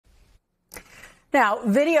Now,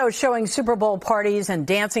 videos showing Super Bowl parties and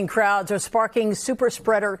dancing crowds are sparking super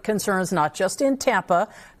spreader concerns, not just in Tampa,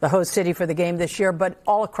 the host city for the game this year, but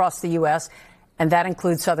all across the U.S., and that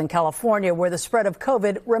includes Southern California, where the spread of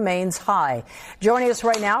COVID remains high. Joining us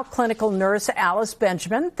right now, clinical nurse Alice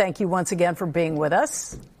Benjamin. Thank you once again for being with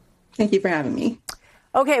us. Thank you for having me.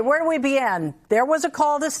 Okay, where do we begin? There was a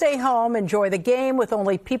call to stay home, enjoy the game with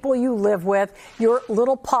only people you live with, your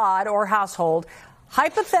little pod or household.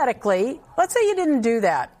 Hypothetically, let's say you didn't do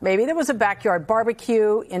that. Maybe there was a backyard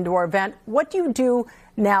barbecue, indoor event. What do you do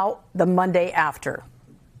now the Monday after?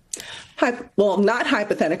 Well, not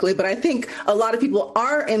hypothetically, but I think a lot of people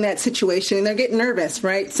are in that situation and they're getting nervous,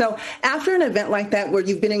 right? So after an event like that, where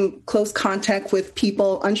you've been in close contact with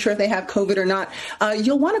people, unsure if they have COVID or not,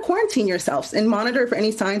 you'll want to quarantine yourselves and monitor for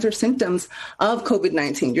any signs or symptoms of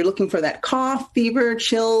COVID-19. You're looking for that cough, fever,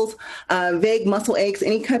 chills, vague muscle aches,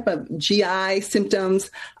 any type of GI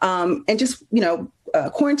symptoms, and just,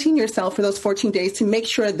 quarantine yourself for those 14 days to make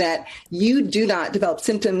sure that you do not develop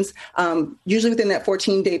symptoms. Usually within that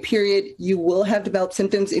 14-day period, you will have developed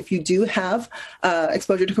symptoms if you do have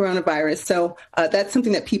exposure to coronavirus. So that's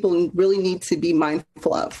something that people really need to be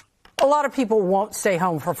mindful of. A lot of people won't stay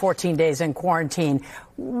home for 14 days in quarantine.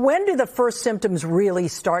 When do the first symptoms really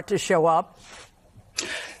start to show up?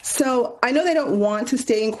 So I know they don't want to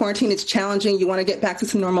stay in quarantine. It's challenging. You want to get back to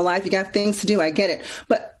some normal life. You got things to do. I get it.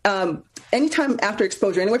 But anytime after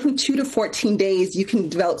exposure, anywhere from 2 to 14 days, you can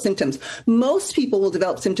develop symptoms. Most people will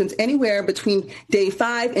develop symptoms anywhere between day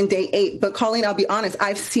 5 and day 8. But Colleen, I'll be honest,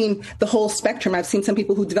 I've seen the whole spectrum. I've seen some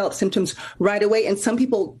people who develop symptoms right away and some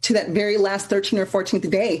people to that very last 13th or 14th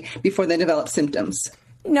day before they develop symptoms.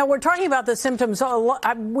 Now, we're talking about the symptoms.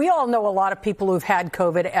 We all know a lot of people who've had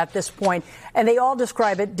COVID at this point, and they all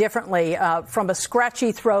describe it differently, from a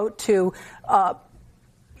scratchy throat to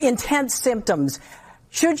intense symptoms.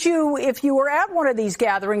 Should you, if you were at one of these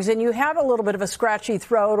gatherings and you have a little bit of a scratchy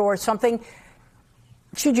throat or something,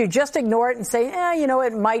 should you just ignore it and say,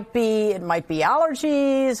 it might be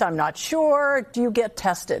allergies, I'm not sure? Do you get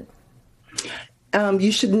tested?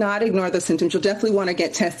 You should not ignore the symptoms. You'll definitely want to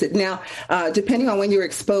get tested. Now, depending on when you're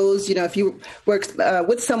exposed, if you were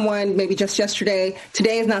with someone maybe just yesterday,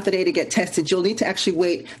 today is not the day to get tested. You'll need to actually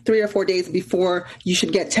wait 3 or 4 days before you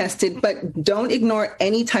should get tested. But don't ignore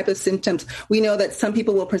any type of symptoms. We know that some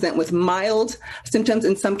people will present with mild symptoms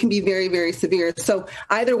and some can be very, very severe. So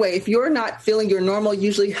either way, if you're not feeling your normal,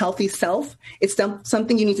 usually healthy self, it's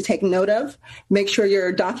something you need to take note of. Make sure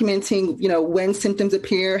you're documenting, when symptoms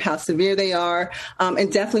appear, how severe they are.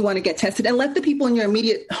 And definitely want to get tested and let the people in your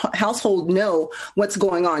immediate household know what's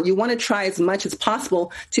going on. You want to try as much as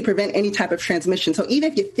possible to prevent any type of transmission. So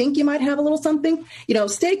even if you think you might have a little something,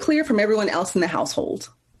 stay clear from everyone else in the household.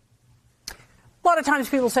 A lot of times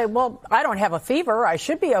people say, well, I don't have a fever. I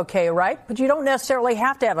should be okay, right? But you don't necessarily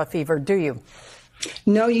have to have a fever, do you?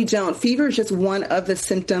 No, you don't. Fever is just one of the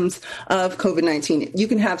symptoms of COVID-19. You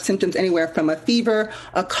can have symptoms anywhere from a fever,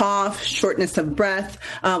 a cough, shortness of breath,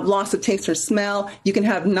 loss of taste or smell. You can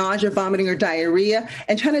have nausea, vomiting, or diarrhea,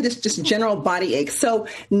 and kind of just general body aches. So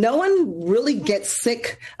no one really gets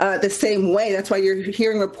sick the same way. That's why you're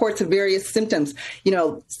hearing reports of various symptoms.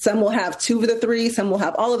 Some will have 2 of the 3, some will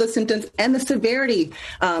have all of the symptoms, and the severity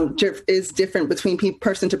is different between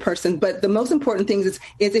person to person. But the most important thing is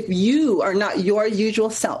if you are not your usual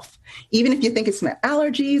self, even if you think it's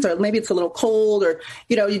allergies or maybe it's a little cold or,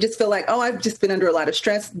 you just feel like, I've just been under a lot of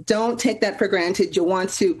stress. Don't take that for granted. You'll want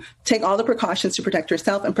to take all the precautions to protect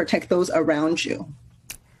yourself and protect those around you.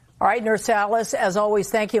 All right, Nurse Alice, as always,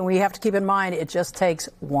 thank you. And we have to keep in mind, it just takes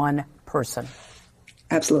one person.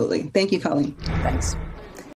 Absolutely. Thank you, Colleen. Thanks.